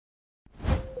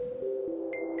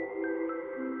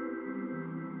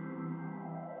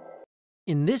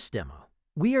In this demo,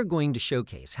 we are going to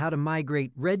showcase how to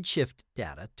migrate Redshift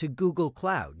data to Google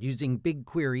Cloud using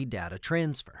BigQuery data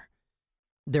transfer.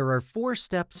 There are 4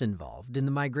 steps involved in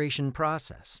the migration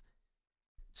process.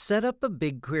 Set up a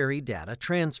BigQuery data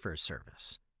transfer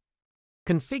service.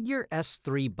 Configure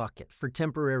S3 bucket for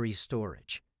temporary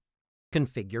storage.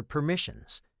 Configure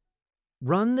permissions.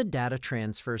 Run the data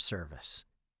transfer service.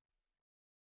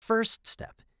 First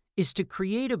step is to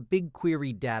create a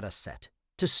BigQuery dataset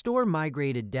to store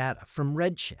migrated data from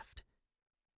Redshift.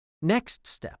 Next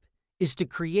step is to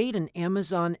create an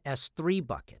Amazon S3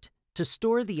 bucket to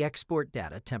store the export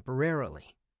data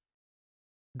temporarily.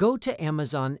 Go to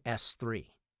Amazon S3.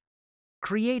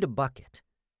 Create a bucket.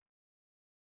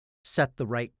 Set the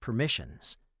right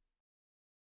permissions.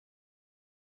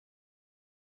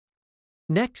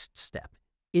 Next step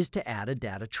is to add a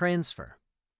data transfer.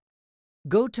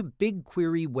 Go to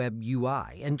BigQuery Web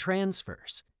UI and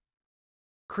Transfers.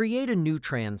 Create a new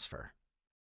transfer.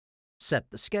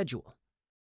 Set the schedule.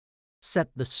 Set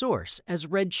the source as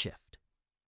Redshift.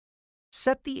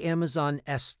 Set the Amazon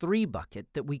S3 bucket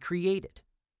that we created.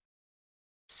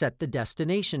 Set the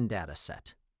destination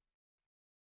dataset.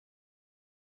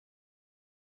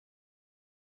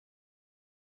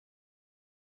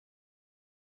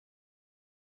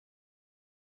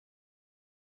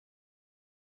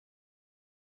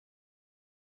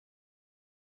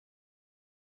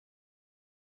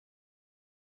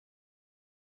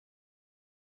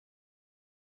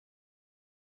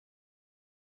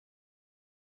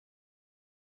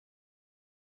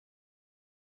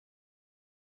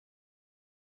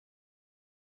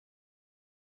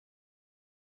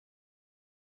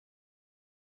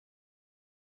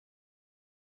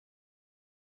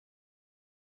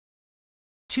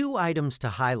 Two items to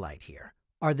highlight here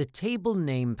are the table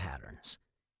name patterns.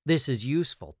 This is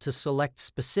useful to select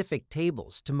specific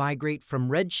tables to migrate from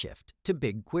Redshift to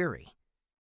BigQuery.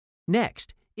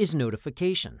 Next is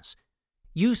notifications,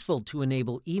 useful to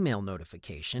enable email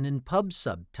notification and pub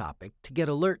subtopic to get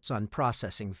alerts on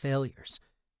processing failures.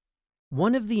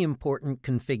 One of the important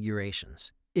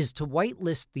configurations is to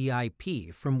whitelist the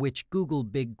IP from which Google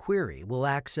BigQuery will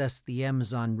access the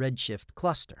Amazon Redshift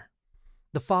cluster.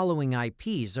 The following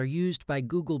IPs are used by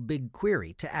Google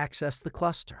BigQuery to access the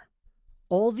cluster.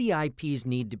 All the IPs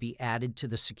need to be added to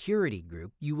the security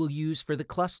group you will use for the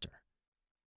cluster.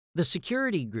 The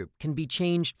security group can be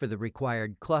changed for the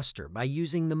required cluster by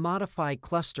using the Modify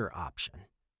Cluster option.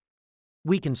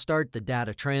 We can start the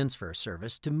data transfer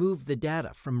service to move the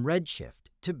data from Redshift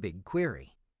to BigQuery.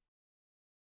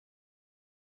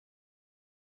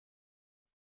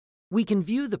 We can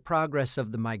view the progress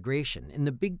of the migration in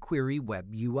the BigQuery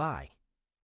Web UI.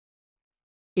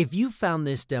 If you found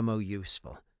this demo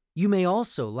useful, you may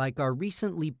also like our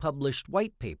recently published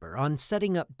white paper on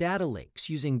setting up data lakes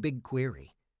using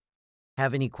BigQuery.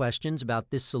 Have any questions about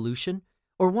this solution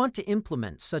or want to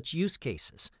implement such use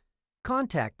cases?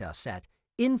 Contact us at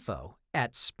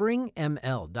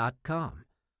info@springml.com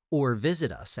or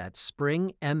visit us at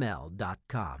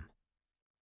springml.com.